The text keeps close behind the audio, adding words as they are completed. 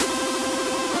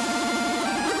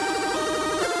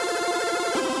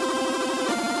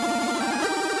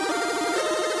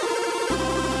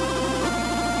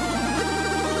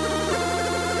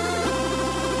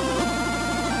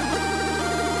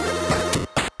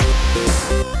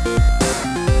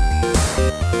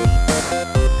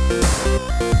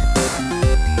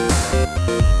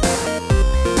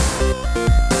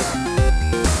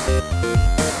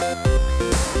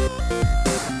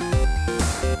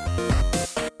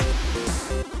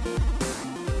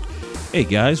Hey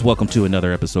guys, welcome to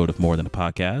another episode of More Than a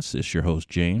Podcast. It's your host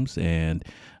James, and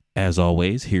as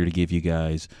always, here to give you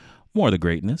guys more of the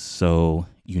greatness. So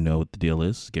you know what the deal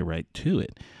is. Get right to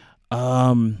it.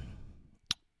 Um,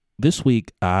 this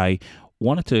week I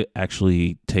wanted to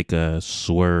actually take a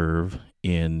swerve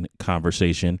in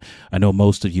conversation. I know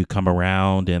most of you come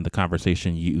around, and the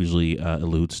conversation usually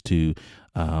alludes to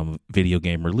video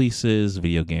game releases,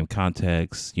 video game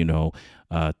context,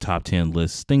 top 10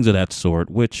 lists, things of that sort,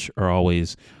 which are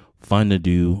always fun to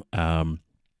do.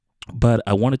 But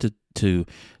I wanted to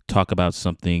talk about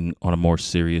something on a more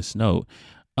serious note,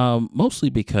 mostly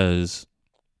because,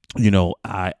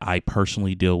 I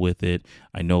personally deal with it.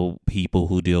 I know people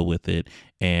who deal with it.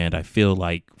 And I feel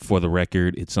like, for the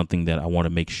record, it's something that I want to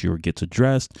make sure gets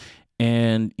addressed.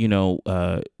 And,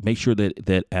 make sure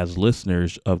that as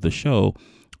listeners of the show,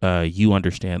 you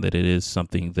understand that it is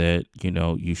something that,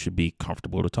 you should be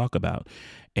comfortable to talk about.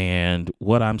 And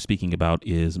what I'm speaking about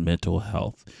is mental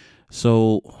health.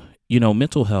 So,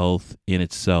 mental health in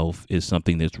itself is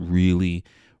something that's really,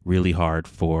 really hard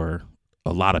for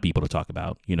a lot of people to talk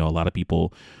about. A lot of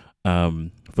people,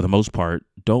 for the most part,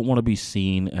 don't want to be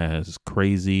seen as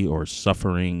crazy or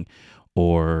suffering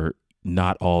or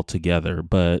not all together.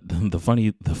 But the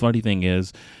funny thing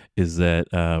is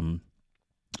that,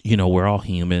 we're all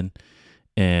human,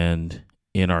 and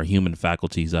in our human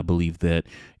faculties, I believe that,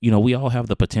 we all have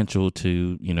the potential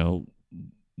to,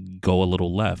 go a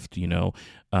little left.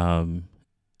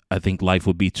 I think life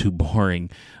would be too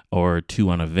boring or too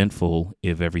uneventful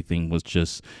if everything was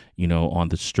just, on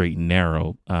the straight and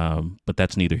narrow. But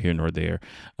that's neither here nor there.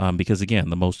 Because again,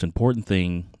 the most important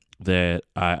thing that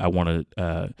I want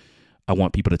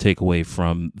people to take away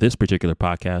from this particular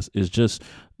podcast is just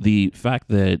the fact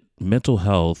that mental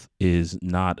health is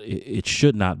not, it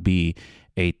should not be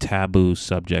a taboo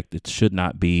subject. It should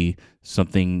not be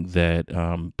something that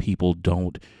people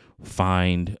don't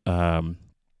find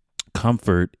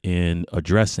comfort in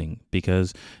addressing,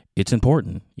 because it's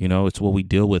important. It's what we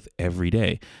deal with every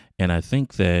day. And I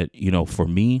think that, for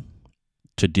me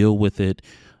to deal with it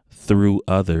through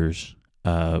others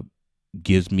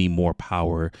gives me more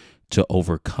power to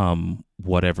overcome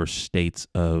whatever states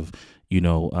of,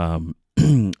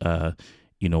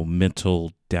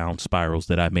 mental down spirals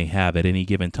that I may have at any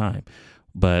given time.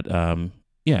 But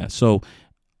yeah, so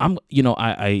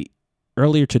I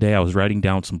earlier today I was writing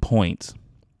down some points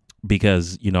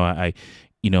because,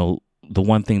 the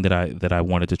one thing that I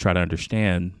wanted to try to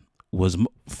understand was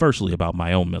firstly about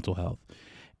my own mental health.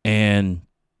 And,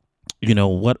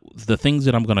 what the things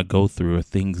that I'm going to go through are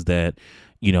things that,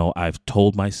 I've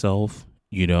told myself,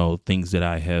 things that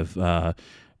I have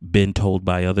been told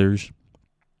by others,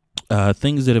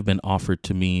 things that have been offered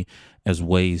to me as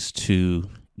ways to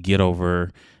get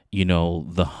over,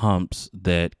 the humps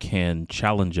that can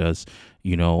challenge us,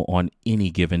 on any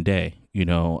given day.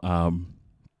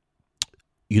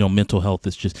 Mental health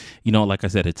is just, like I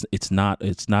said, it's not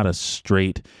a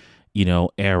straight,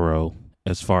 arrow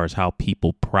as far as how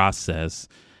people process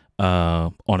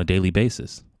on a daily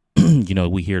basis.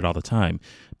 We hear it all the time.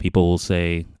 People will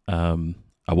say,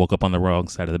 I woke up on the wrong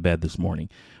side of the bed this morning,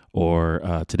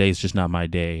 or today's just not my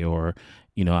day, or,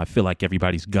 I feel like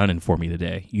everybody's gunning for me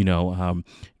today.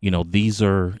 These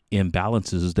are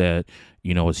imbalances that,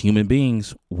 as human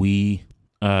beings, we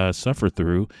suffer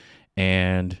through.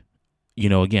 And,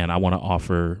 again, I want to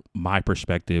offer my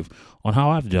perspective on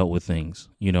how I've dealt with things,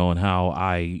 and how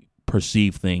I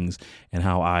perceive things, and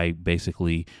how I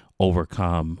basically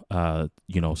overcome,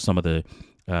 some of the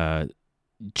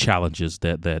challenges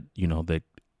that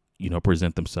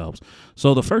present themselves.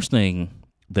 So the first thing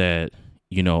that,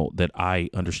 that I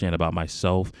understand about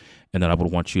myself, and that I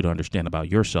would want you to understand about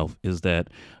yourself, is that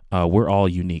we're all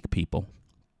unique people.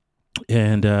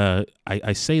 And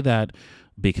I say that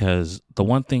because the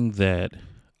one thing that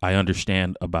I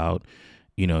understand about,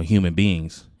 human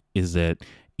beings is that,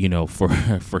 for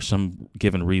for some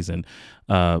given reason,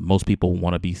 most people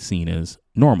want to be seen as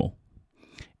normal.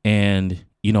 And,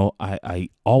 I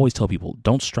always tell people,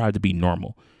 don't strive to be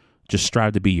normal. Just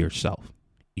strive to be yourself,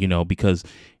 because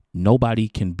nobody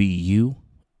can be you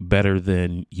better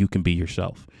than you can be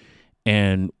yourself.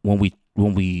 And when we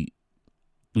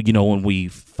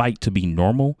fight to be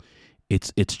normal,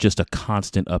 it's just a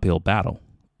constant uphill battle,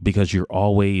 because you're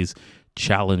always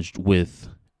challenged with,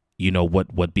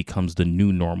 what becomes the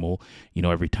new normal,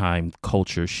 every time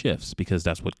culture shifts, because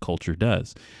that's what culture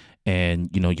does. And,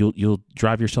 you'll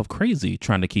drive yourself crazy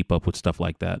trying to keep up with stuff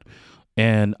like that.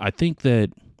 And I think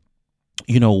that,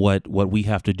 what we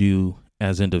have to do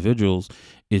as individuals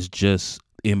is just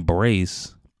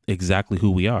embrace exactly who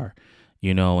we are,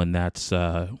 and that's,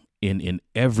 in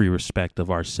every respect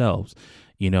of ourselves.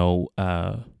 You know,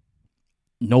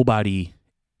 nobody,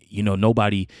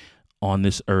 nobody on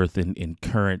this earth in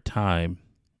current time,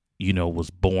 was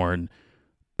born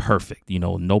perfect.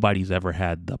 Nobody's ever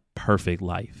had the perfect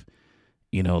life.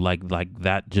 Like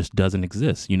that just doesn't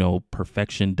exist.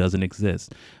 Perfection doesn't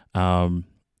exist.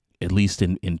 At least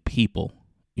in people.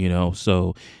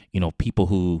 So people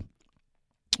who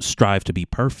strive to be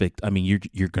perfect, I mean,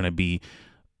 you're going to be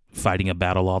fighting a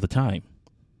battle all the time.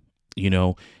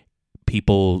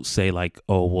 People say like,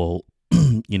 oh well,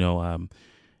 when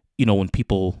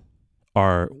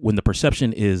when the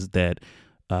perception is that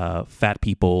fat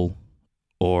people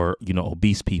or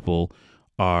obese people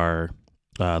are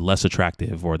less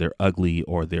attractive, or they're ugly,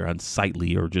 or they're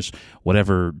unsightly, or just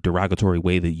whatever derogatory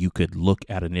way that you could look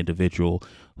at an individual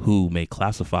who may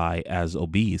classify as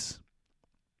obese.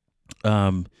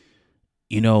 There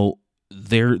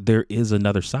is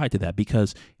another side to that,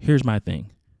 because here's my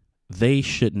thing. They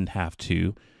shouldn't have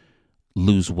to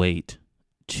lose weight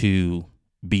to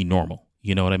be normal.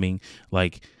 You know what I mean?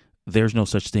 Like, there's no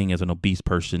such thing as an obese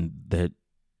person that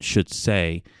should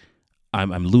say,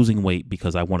 I'm losing weight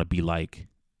because I want to be like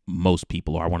most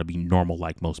people, or I want to be normal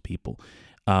like most people.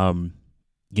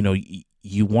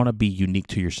 You want to be unique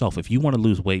to yourself. If you want to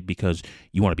lose weight because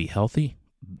you want to be healthy,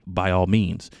 by all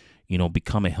means,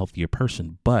 become a healthier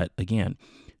person. But again,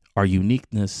 our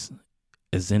uniqueness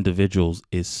as individuals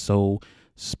is so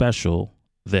special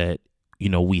that,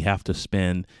 we have to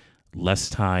spend less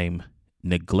time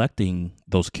neglecting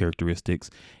those characteristics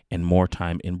and more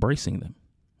time embracing them,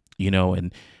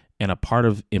 and a part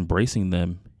of embracing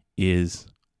them is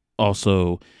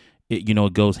also, it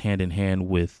goes hand in hand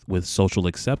with social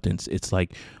acceptance. It's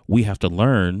like we have to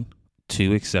learn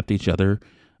to accept each other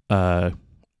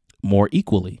more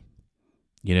equally,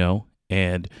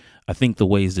 and I think the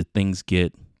ways that things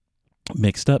get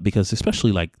mixed up, because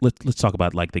especially like, let's talk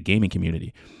about like the gaming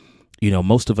community.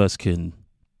 Most of us can,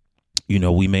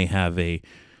 we may have a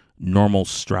normal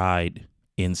stride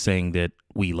in saying that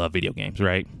we love video games,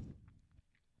 right?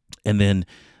 And then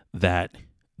that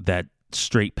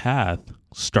straight path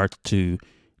starts to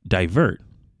divert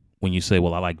when you say,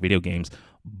 well, I like video games,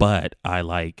 but I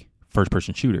like first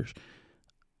person shooters,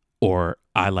 or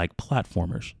I like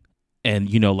platformers. And,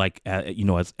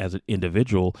 as an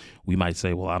individual, we might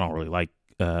say, well, I don't really like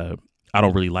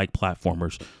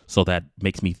platformers. So that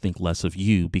makes me think less of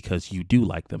you because you do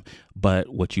like them. But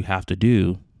what you have to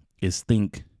do is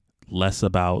think less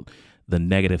about the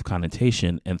negative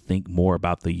connotation and think more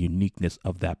about the uniqueness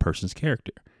of that person's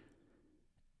character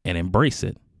and embrace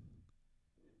it.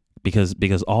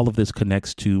 Because all of this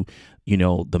connects to,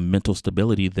 the mental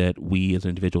stability that we as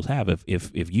individuals have.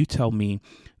 If you tell me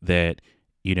that,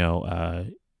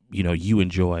 you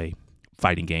enjoy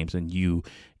fighting games, and you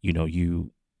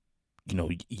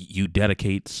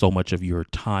dedicate so much of your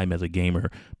time as a gamer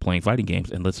playing fighting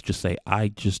games, and let's just say I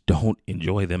just don't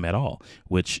enjoy them at all,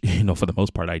 which, for the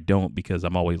most part I don't, because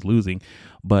I'm always losing.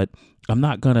 But I'm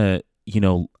not gonna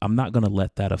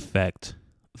let that affect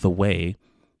the way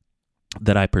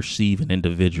that I perceive an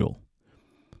individual,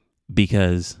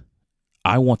 because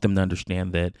I want them to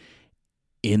understand that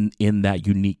in that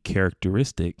unique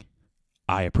characteristic,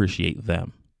 I appreciate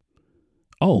them.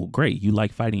 Oh, great, you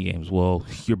like fighting games. Well,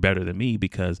 you're better than me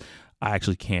because I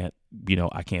actually can't,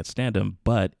 I can't stand them.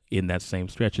 But in that same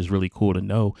stretch, it's really cool to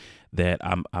know that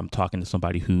I'm talking to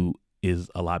somebody who is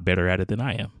a lot better at it than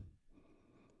I am.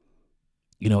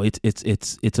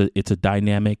 It's a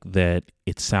dynamic that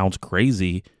it sounds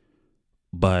crazy,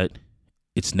 but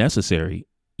it's necessary,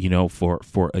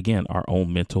 for again, our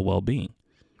own mental well-being.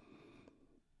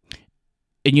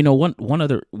 And one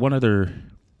other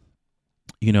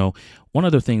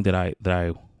thing that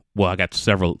I well, I got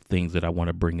several things that I want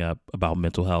to bring up about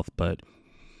mental health, but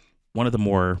one of the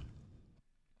more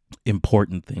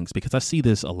important things, because I see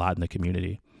this a lot in the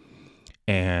community,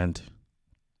 and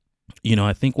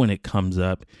I think when it comes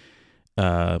up,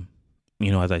 as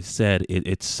I said,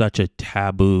 it's such a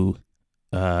taboo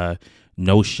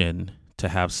notion to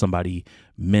have somebody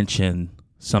mention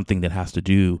something that has to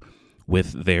do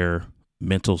with their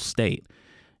mental state.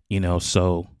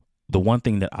 So the one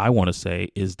thing that I want to say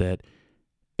is that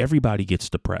everybody gets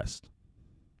depressed.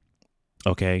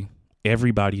 Okay?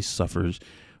 Everybody suffers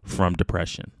from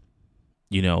depression.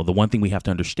 The one thing we have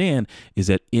to understand is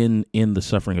that in the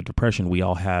suffering of depression, we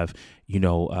all have,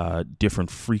 different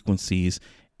frequencies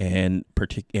and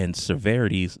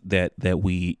severities that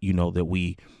we're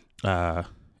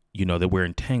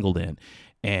entangled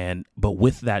in. But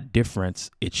with that difference,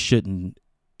 it shouldn't,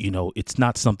 it's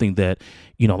not something that,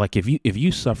 like if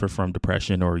you suffer from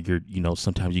depression, or you're,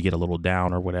 sometimes you get a little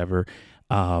down or whatever,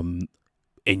 um,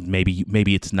 and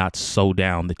maybe it's not so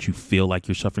down that you feel like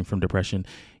you're suffering from depression.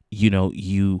 You know,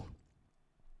 you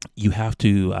have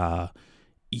to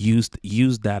use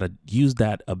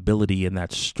that ability and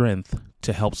that strength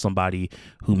to help somebody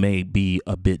who may be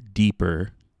a bit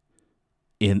deeper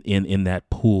in that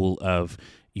pool of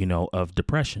of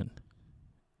depression.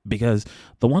 Because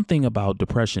the one thing about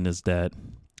depression is that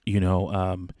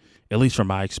at least from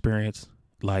my experience,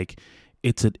 like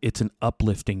it's an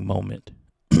uplifting moment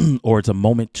or it's a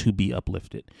moment to be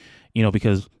uplifted,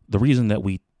 because the reason that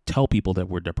we tell people that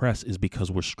we're depressed is because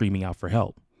we're screaming out for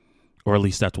help, or at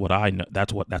least that's what I know.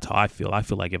 That's how I feel. I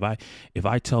feel like if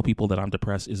I tell people that I'm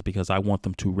depressed is because I want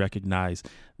them to recognize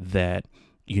that,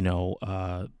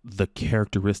 the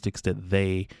characteristics that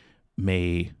they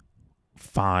may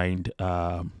find,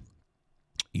 that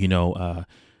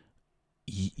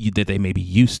they may be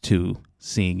used to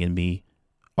seeing in me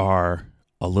are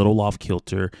a little off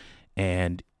kilter,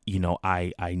 and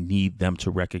I need them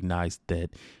to recognize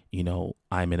that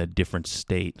I'm in a different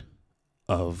state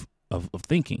of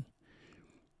thinking.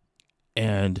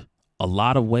 And a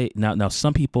lot of now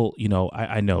some people,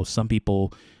 I know some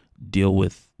people deal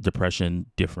with depression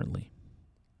differently.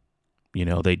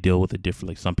 They deal with it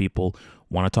differently. Some people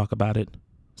want to talk about it.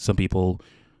 Some people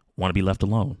want to be left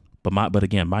alone. But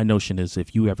again, my notion is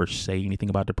if you ever say anything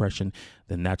about depression,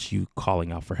 then that's you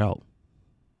calling out for help.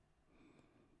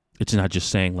 It's not just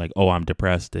saying like, "Oh, I'm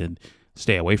depressed and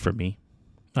stay away from me."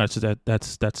 That's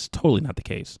totally not the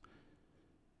case.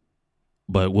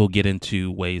 But we'll get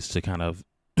into ways to kind of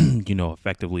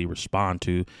effectively respond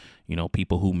to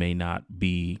people who may not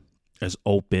be as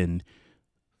open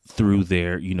through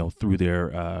their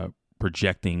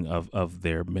projecting of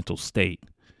their mental state.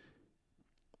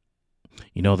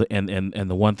 And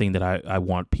the one thing that I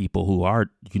want people who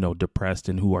are depressed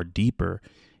and who are deeper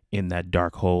in that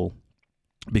dark hole,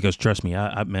 because trust me,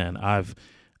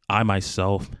 I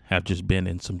myself have just been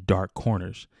in some dark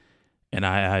corners, and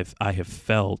I have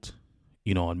felt,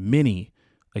 on many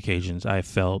occasions, I have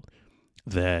felt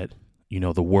that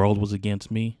the world was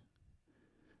against me.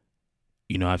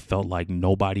 I felt like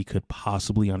nobody could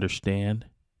possibly understand.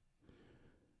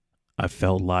 I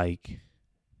felt like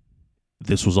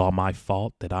this was all my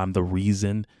fault, that I'm the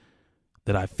reason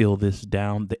that I feel this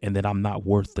down, and that I'm not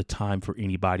worth the time for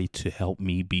anybody to help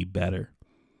me be better.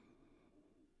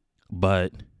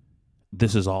 But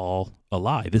this is all a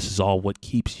lie. This is all what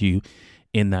keeps you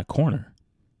in that corner.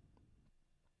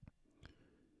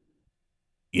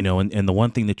 And the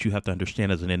one thing that you have to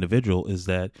understand as an individual is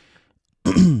that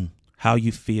how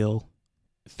you feel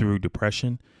through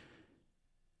depression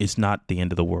is not the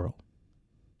end of the world.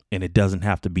 And it doesn't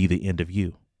have to be the end of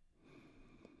you.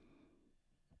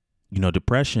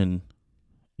 Depression,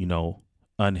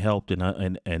 unhelped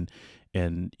and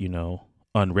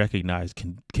unrecognized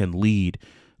can lead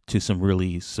to some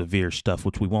really severe stuff,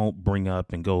 which we won't bring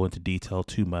up and go into detail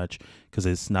too much because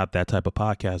it's not that type of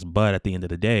podcast. But at the end of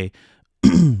the day,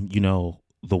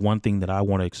 the one thing that I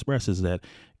want to express is that,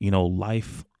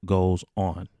 life goes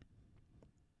on,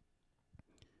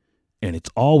 and it's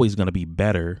always going to be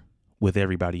better with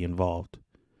everybody involved.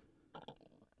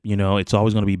 It's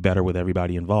always going to be better with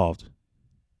everybody involved.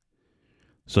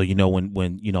 So, when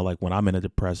like when I'm in a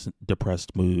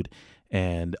depressed mood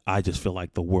and I just feel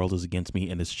like the world is against me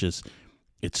and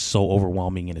it's so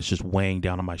overwhelming and it's just weighing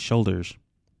down on my shoulders,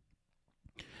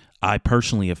 I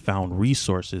personally have found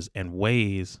resources and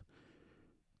ways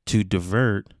to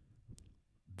divert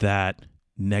that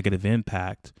negative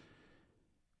impact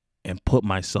and put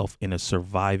myself in a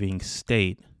surviving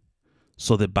state,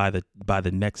 so that by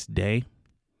the next day,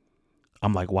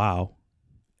 I'm like, wow,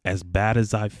 as bad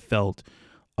as I felt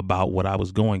about what I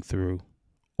was going through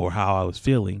or how I was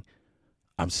feeling,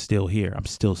 I'm still here. I'm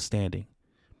still standing.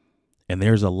 And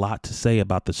there's a lot to say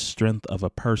about the strength of a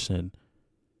person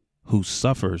who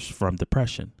suffers from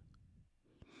depression.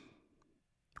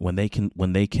 When they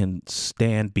can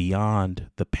stand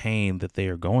beyond the pain that they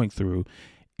are going through,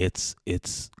 it's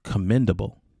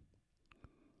commendable.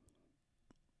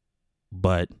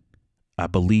 But I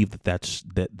believe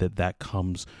that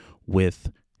comes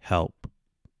with help.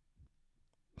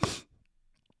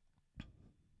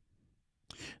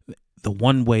 The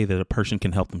one way that a person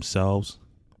can help themselves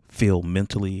feel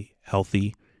mentally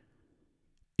healthy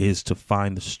is to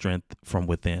find the strength from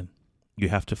within. You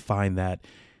have to find that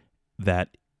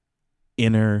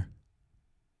inner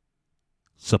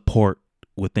support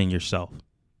within yourself.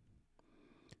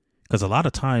 Because a lot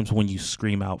of times when you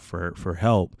scream out for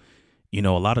help, a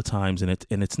lot of times, and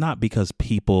it's not because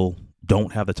people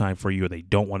don't have the time for you or they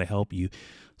don't want to help you.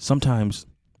 Sometimes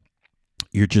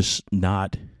you're just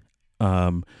not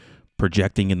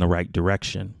projecting in the right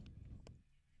direction.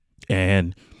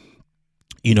 And,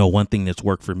 you know, one thing that's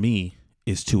worked for me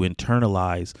is to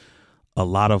internalize a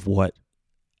lot of what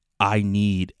I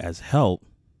need as help,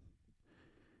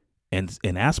 and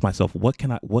ask myself, what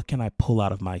can I pull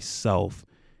out of myself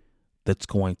that's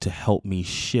going to help me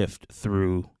shift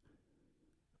through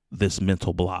this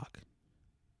mental block,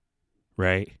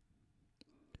 right?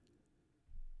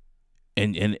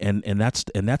 And that's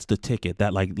the ticket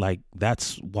that like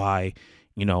that's why,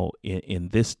 you know, in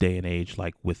this day and age,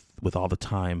 like with all the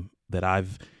time that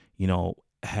I've, you know,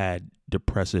 had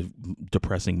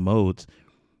depressing modes,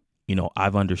 you know,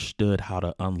 I've understood how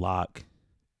to unlock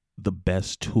the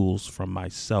best tools from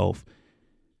myself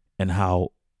and how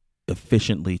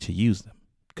efficiently to use them,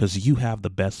 because you have the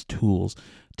best tools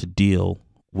to deal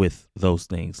with those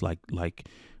things, like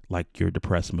your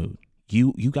depressed mood.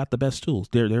 You got the best tools.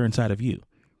 They're inside of you.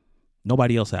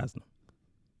 Nobody else has them.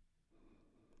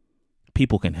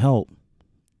 People can help,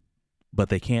 but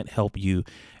they can't help you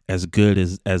as good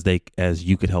as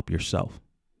you could help yourself.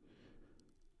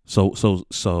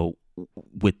 So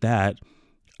with that,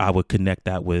 I would connect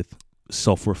that with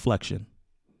self-reflection.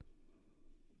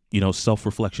 You know,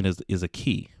 self-reflection is a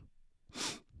key.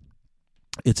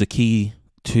 It's a key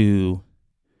to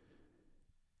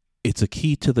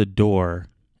the door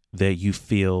that you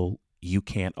feel you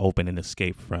can't open and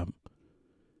escape from.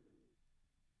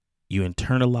 You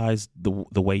internalize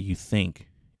the way you think,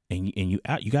 and you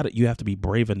have to be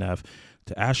brave enough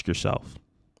to ask yourself,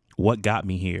 what got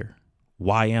me here?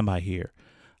 Why am I here?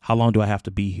 How long do I have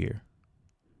to be here?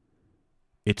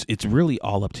 It's really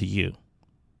all up to you.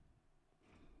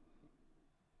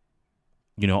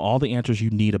 You know, all the answers you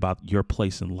need about your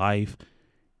place in life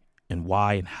and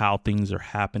why and how things are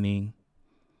happening,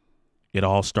 it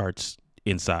all starts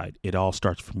inside. It all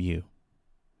starts from you.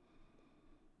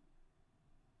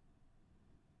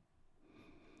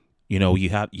 You know,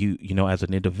 you know, as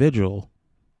an individual,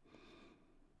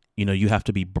 you know, you have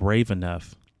to be brave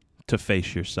enough to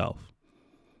face yourself,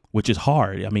 which is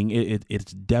hard. I mean,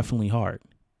 it's definitely hard.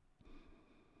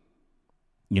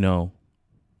 You know,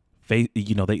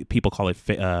 people call it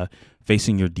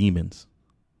facing your demons,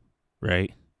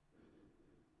 right?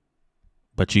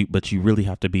 But you really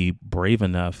have to be brave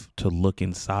enough to look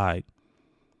inside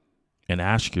and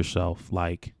ask yourself,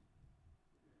 like,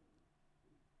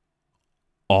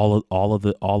 all of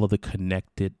the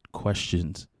connected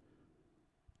questions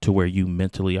to where you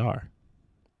mentally are.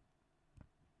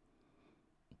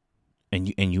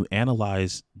 And you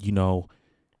analyze, you know,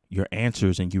 your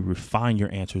answers, and you refine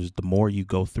your answers. The more you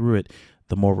go through it,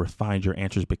 the more refined your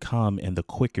answers become, and the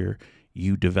quicker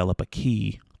you develop a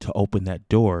key to open that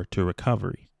door to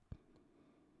recovery.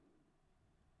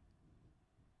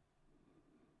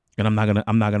 And I'm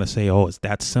not gonna say, oh, it's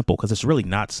that simple, because it's really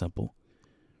not simple.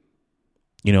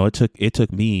 You know, it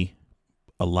took me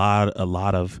a lot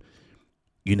of,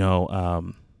 you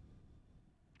know,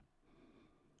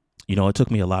 it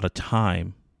took me a lot of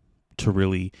time to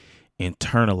really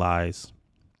internalize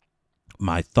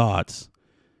my thoughts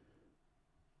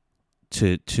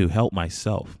to help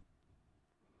myself.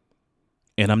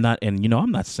 And I'm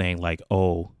not saying like,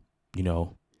 oh, you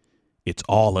know, it's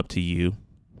all up to you,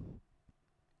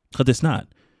 because it's not.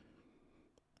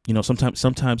 You know,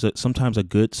 sometimes a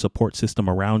good support system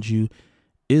around you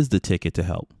is the ticket to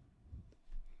help.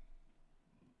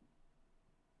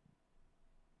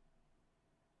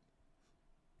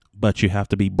 But you have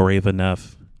to be brave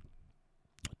enough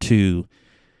to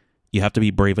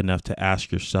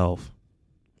ask yourself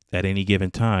at any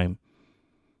given time,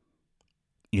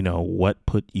 you know, what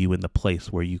put you in the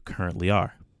place where you currently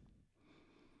are.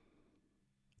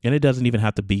 And it doesn't even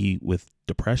have to be with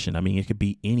depression. I mean, it could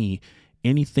be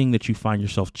anything that you find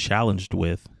yourself challenged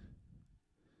with.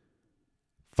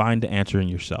 Find the answer in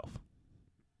yourself,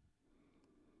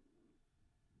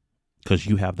 because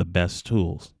you have the best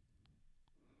tools.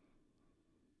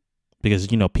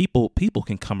 Because, you know, people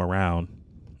can come around,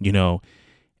 you know,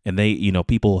 and they, you know,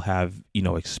 people have, you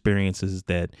know, experiences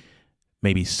that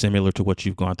may be similar to what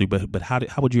you've gone through, but how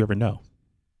would you ever know?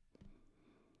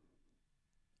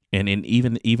 And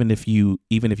even if you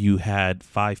had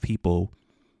 5 people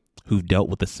who've dealt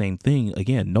with the same thing,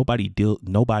 again, nobody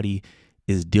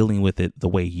is dealing with it the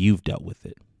way you've dealt with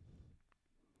it.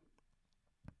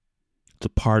 It's a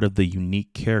part of the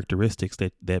unique characteristics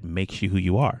that makes you who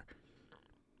you are.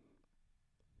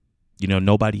 You know,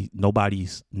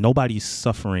 nobody's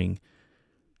suffering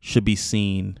should be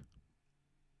seen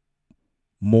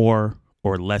more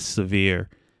or less severe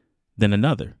than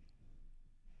another.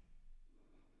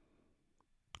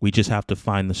 We just have to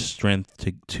find the strength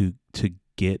to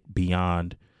get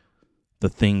beyond the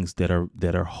things that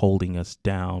are holding us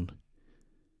down,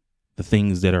 the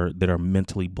things that are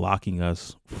mentally blocking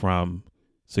us from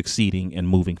succeeding and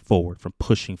moving forward, from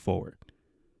pushing forward.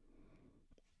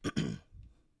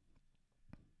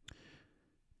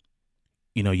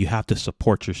 You have to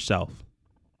support yourself.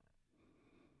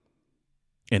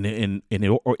 And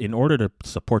in order to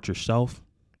support yourself,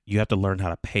 you have to learn how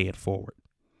to pay it forward.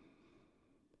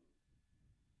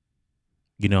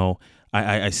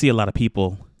 I see a lot of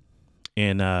people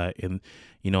in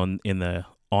the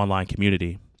online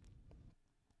community,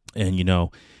 and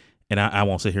I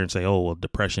won't sit here and say, oh, well,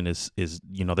 depression is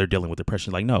they're dealing with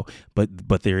depression. Like, no,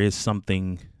 but there is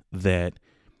something that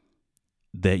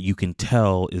you can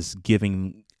tell is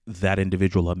giving that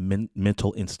individual a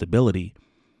mental instability.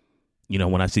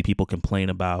 When I see people complain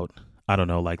about, I don't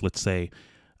know, like, let's say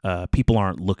people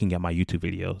aren't looking at my YouTube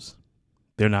videos.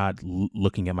 They're not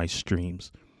looking at my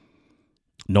streams.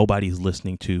 Nobody's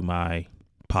listening to my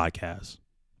podcast.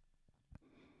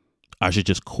 I should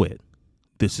just quit.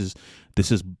 This is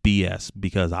BS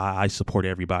because I support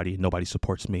everybody and nobody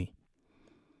supports me.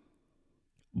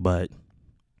 But,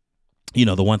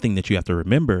 the one thing that you have to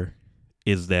remember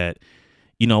is that,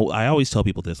 I always tell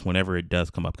people this whenever it does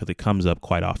come up, because it comes up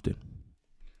quite often.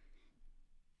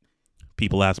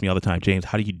 People ask me all the time, James,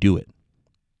 how do you do it?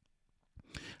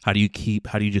 How do you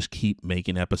just keep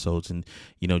making episodes and,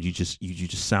 you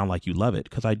just sound like you love it?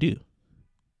 Because I do.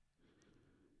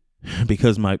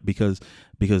 because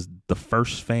the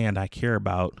first fan I care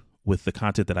about with the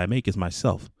content that I make is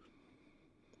myself.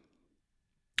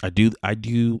 I do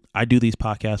these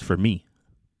podcasts for me.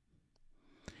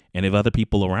 And if other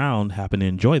people around happen to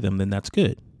enjoy them, then that's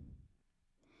good.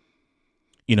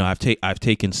 I've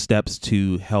taken steps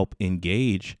to help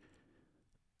engage,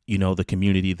 the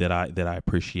community that I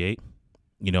appreciate,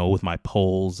 with my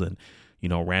polls and,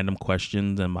 random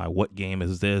questions and my what game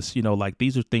is this, like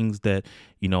these are things that,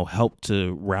 help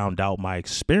to round out my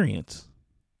experience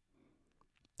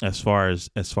as far as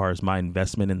my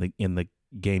investment in the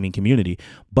gaming community.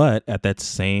 But at that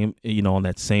same, on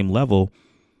that same level,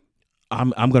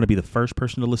 I'm going to be the first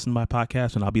person to listen to my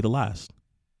podcast, and I'll be the last.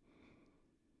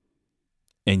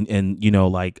 And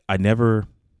like, I never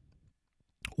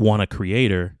want a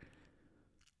creator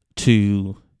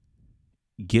to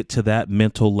get to that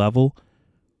mental level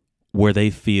where they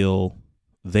feel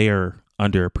they're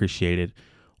underappreciated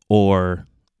or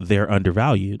they're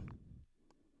undervalued,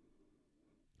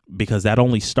 because that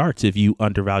only starts if you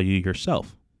undervalue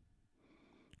yourself.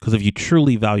 Because if you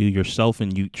truly value yourself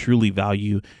and you truly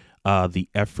value the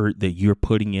effort that you're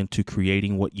putting into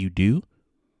creating what you do,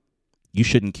 you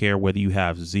shouldn't care whether you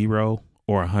have 0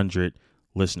 or 100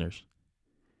 listeners.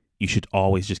 You should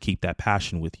always just keep that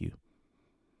passion with you.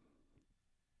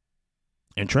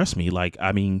 And trust me,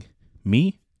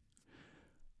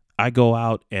 I go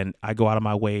out of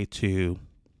my way to,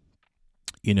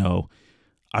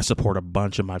 I support a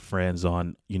bunch of my friends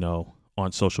on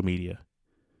social media.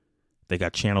 They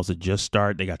got channels that just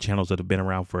start. They got channels that have been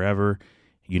around forever.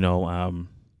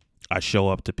 I show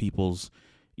up to people's,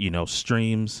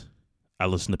 streams. I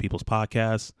listen to people's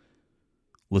podcasts,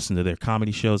 listen to their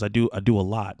comedy shows. I do a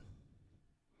lot,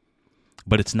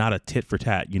 but it's not a tit for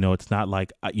tat. It's not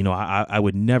like, I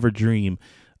would never dream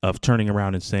of turning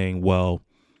around and saying, well,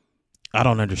 I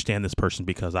don't understand this person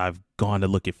because I've gone to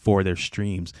look at 4 of their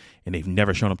streams and they've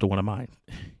never shown up to one of mine.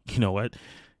 You know what?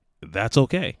 That's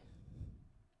okay.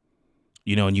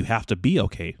 And you have to be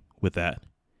okay with that.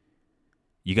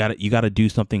 You got to do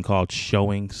something called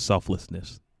showing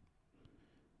selflessness.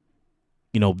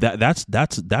 That's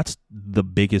the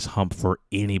biggest hump for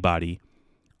anybody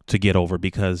to get over,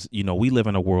 because we live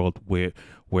in a world where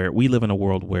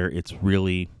it's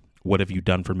really, what have you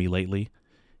done for me lately?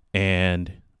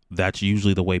 And that's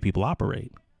usually the way people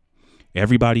operate.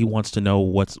 Everybody wants to know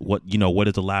what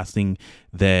is the last thing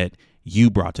that you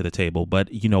brought to the table, but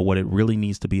what it really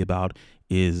needs to be about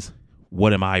is,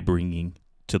 what am I bringing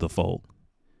to the fold?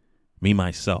 Me,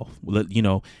 myself.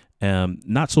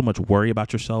 Not so much worry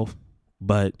about yourself,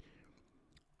 but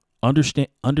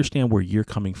understand where you're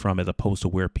coming from as opposed to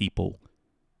where people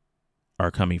are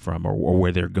coming from or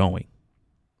where they're going.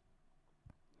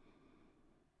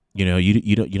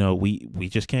 We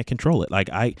just can't control it.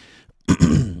 Like,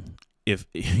 if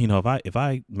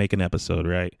I make an episode,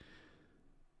 right,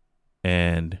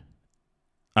 and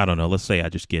I don't know, let's say I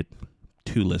just get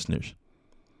 2 listeners,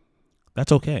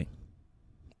 that's okay.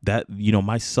 That,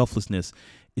 my selflessness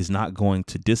is not going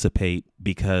to dissipate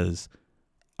because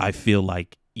I feel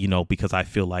like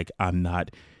I'm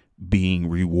not being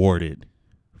rewarded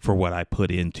for what I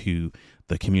put into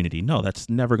the community. No, that's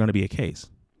never going to be a case.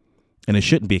 And it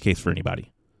shouldn't be a case for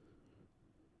anybody.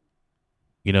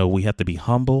 We have to be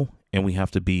humble and we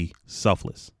have to be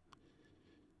selfless.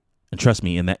 And trust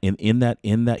me, in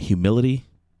that humility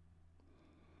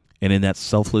and in that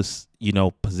selfless,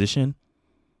 position,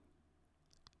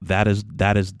 that is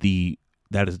the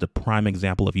prime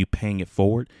example of you paying it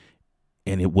forward,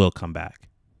 and it will come back.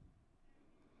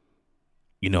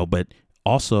 But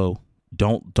also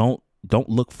don't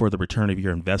look for the return of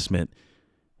your investment,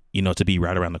 to be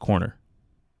right around the corner.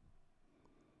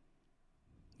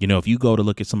 If you go to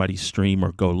look at somebody's stream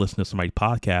or go listen to somebody's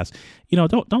podcast,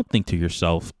 don't think to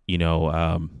yourself,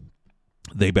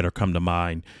 they better come to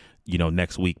mind,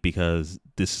 next week because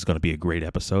this is going to be a great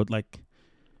episode. Like,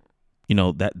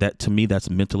 that to me, that's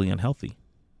mentally unhealthy.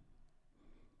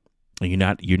 And you're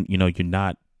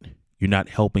not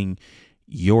helping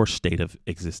your state of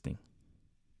existing.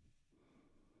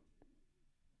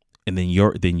 And then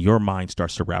your mind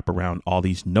starts to wrap around all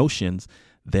these notions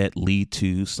that lead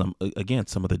to some of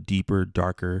the deeper,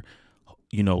 darker,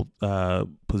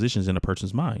 positions in a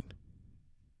person's mind.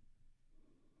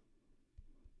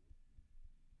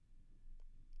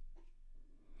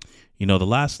 The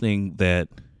last thing that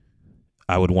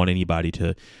I would want anybody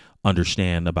to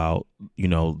understand about,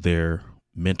 their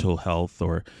mental health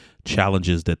or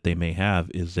challenges that they may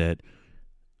have is that,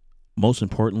 most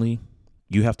importantly,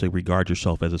 you have to regard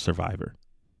yourself as a survivor.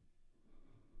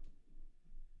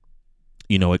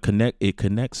 It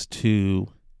connects to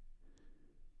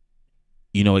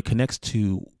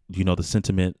the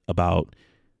sentiment about,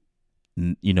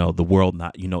 the world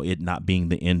not, it not being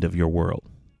the end of your world.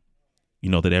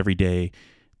 That every day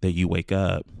that you wake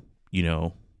up,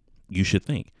 you should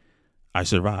think, I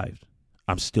survived.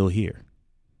 I'm still here.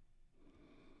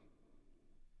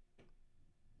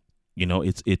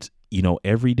 It's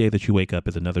every day that you wake up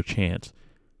is another chance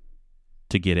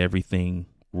to get everything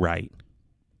right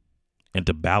and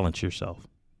to balance yourself,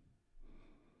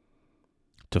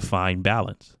 to find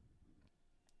balance.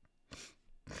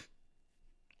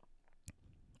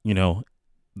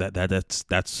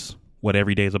 That's what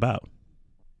every day is about.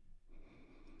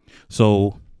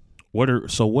 So what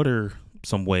are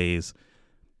some ways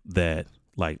that,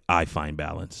 like, I find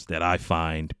balance, that I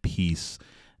find peace,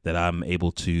 that I'm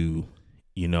able to,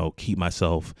 keep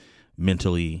myself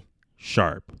mentally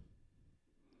sharp?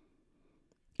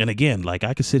 And again, like,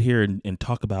 I could sit here and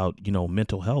talk about,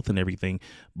 mental health and everything,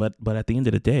 but at the end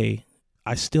of the day,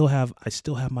 I still have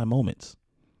my moments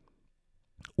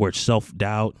where it's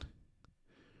self-doubt,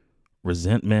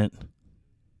 resentment,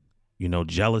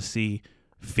 jealousy,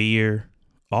 fear,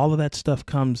 all of that stuff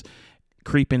comes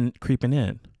creeping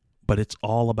in, but it's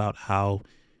all about how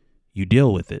you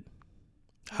deal with it.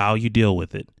 How you deal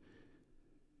with it.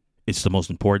 It's the most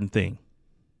important thing.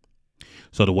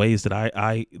 So the ways that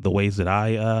I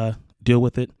deal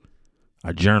with it,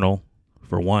 I journal,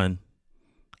 for one.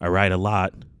 I write a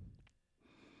lot.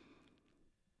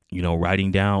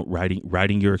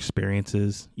 Writing your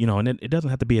experiences, and it doesn't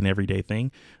have to be an everyday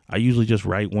thing. I usually just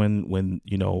write when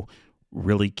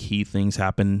really key things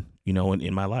happen,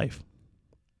 in my life.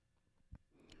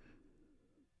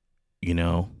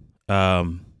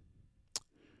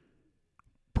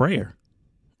 Prayer.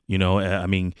 I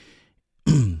mean,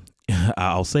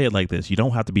 I'll say it like this. You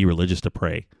don't have to be religious to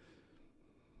pray.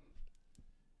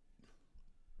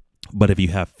 But if you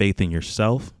have faith in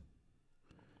yourself,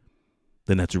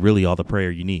 then that's really all the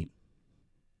prayer you need.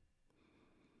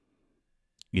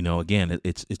 Again,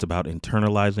 it's about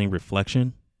internalizing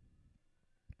reflection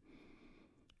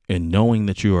and knowing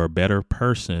that you are a better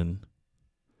person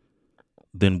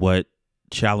than what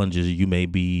challenges you may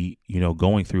be,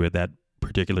 going through at that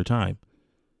particular time.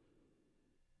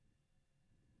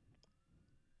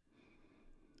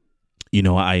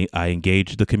 I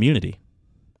engage the community.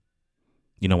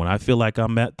 When I feel like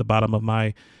I'm at the bottom of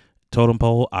my totem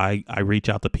pole, I reach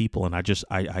out to people and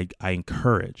I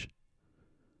encourage.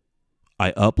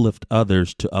 I uplift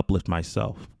others to uplift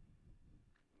myself.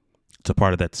 It's a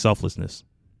part of that selflessness.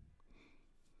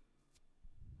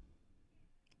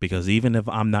 Because even if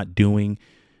I'm not doing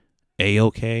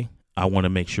A-okay, I want to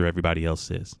make sure everybody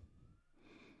else is.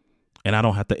 And I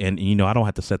don't have to, I don't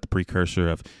have to set the precursor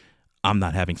of, I'm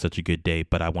not having such a good day,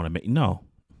 but I want to no,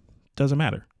 doesn't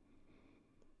matter.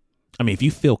 I mean, if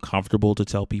you feel comfortable to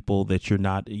tell people that you're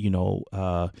not,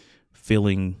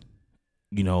 feeling,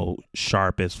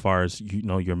 sharp as far as,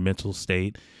 your mental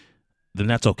state, then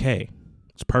that's okay.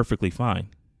 It's perfectly fine.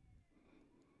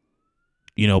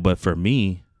 But for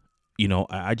me,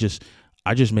 I just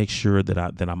make sure that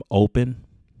I'm open,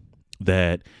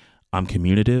 that I'm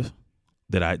communicative,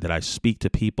 that I speak to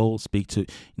people,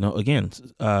 again,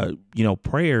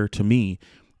 prayer to me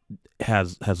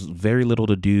has very little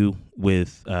to do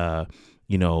with,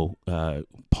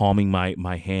 palming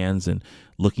my hands and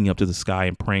looking up to the sky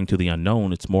and praying to the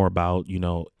unknown. It's more about,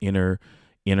 inner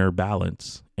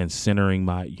balance and centering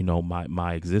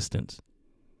my existence,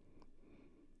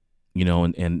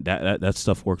 and that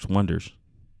stuff works wonders.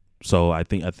 So I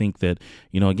think that,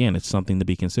 again, it's something to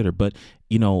be considered. But,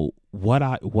 what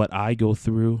I go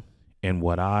through and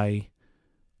what I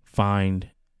find,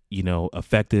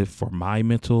 effective for my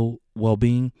mental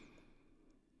well-being,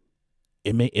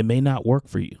 it may not work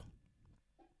for you.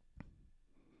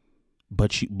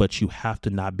 But you have to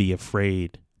not be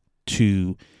afraid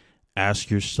to ask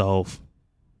yourself,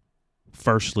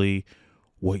 firstly,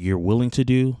 what you're willing to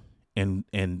do, and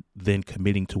then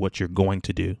committing to what you're going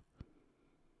to do.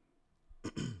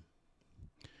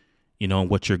 And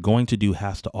what you're going to do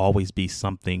has to always be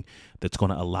something that's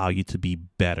going to allow you to be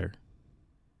better.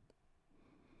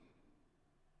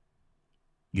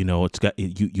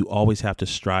 You always have to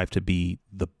strive to be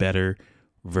the better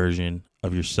version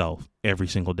of yourself every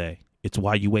single day. It's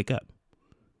why you wake up.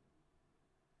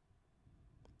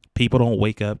 People don't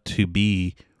wake up to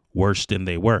be worse than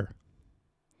they were.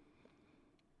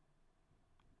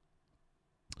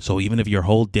 So even if your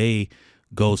whole day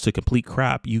goes to complete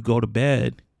crap, you go to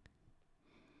bed.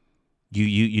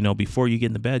 You before you get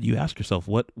into bed, you ask yourself,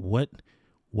 what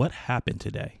happened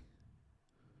today?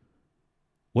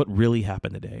 What really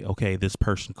happened today? Okay, this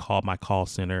person called my call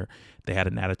center. They had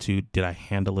an attitude. Did I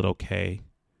handle it okay?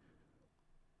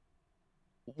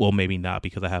 Well, maybe not,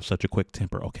 because I have such a quick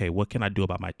temper. Okay, what can I do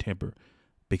about my temper?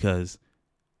 Because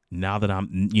now that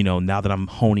I'm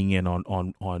honing in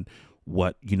on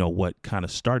what kind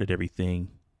of started everything,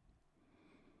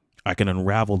 I can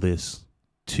unravel this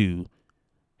to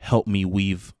help me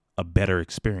weave a better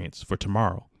experience for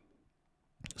tomorrow.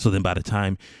 So then by the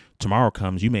time tomorrow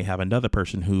comes, you may have another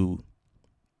person who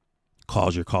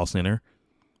calls your call center,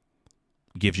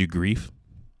 gives you grief,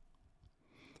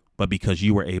 but because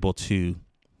you were able to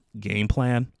game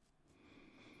plan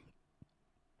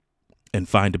and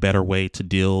find a better way to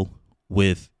deal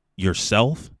with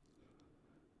yourself,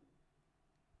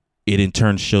 it in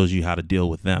turn shows you how to deal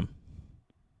with them.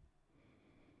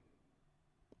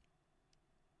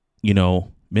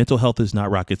 Mental health is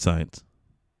not rocket science.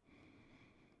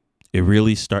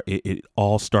 It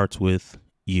all starts with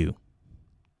you,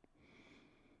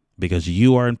 because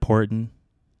you are important.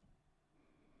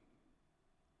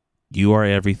 You are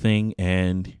everything,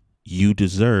 and you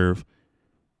deserve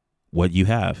what you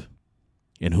have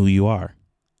and who you are.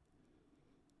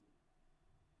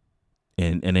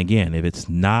 And again, if it's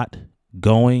not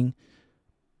going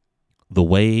the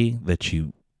way that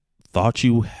you thought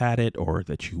you had it or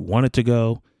that you wanted to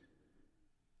go,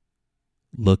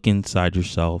 look inside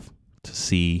yourself to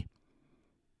see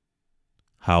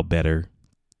how better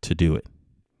to do it.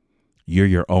 You're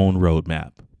your own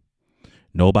roadmap.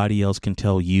 Nobody else can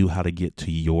tell you how to get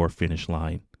to your finish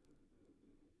line.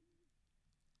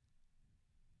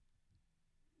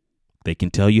 They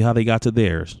can tell you how they got to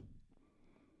theirs,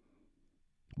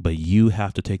 but you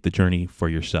have to take the journey for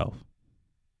yourself.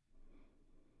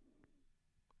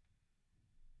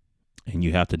 And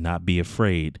you have to not be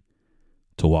afraid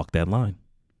to walk that line.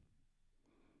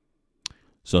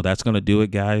 So that's going to do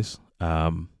it, guys.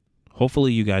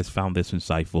 Hopefully you guys found this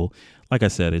insightful. Like I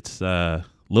said, it's a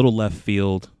little left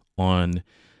field on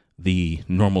the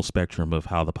normal spectrum of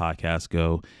how the podcasts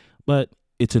go, but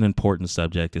it's an important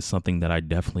subject. It's something that I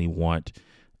definitely want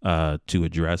to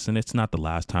address. And it's not the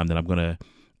last time that I'm going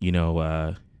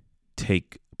to,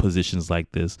 take positions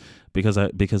like this, because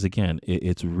again,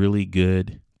 it's really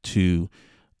good to,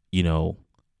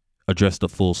 address the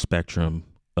full spectrum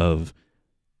of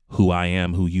who I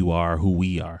am, who you are, who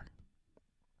we are,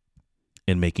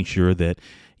 and making sure that,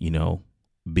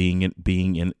 being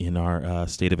in our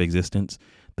state of existence,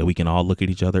 that we can all look at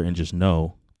each other and just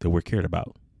know that we're cared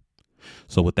about.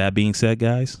 So with that being said,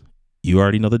 guys, you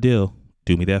already know the deal.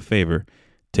 Do me that favor.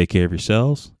 Take care of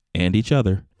yourselves and each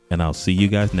other, and I'll see you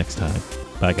guys next time.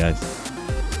 Bye, guys.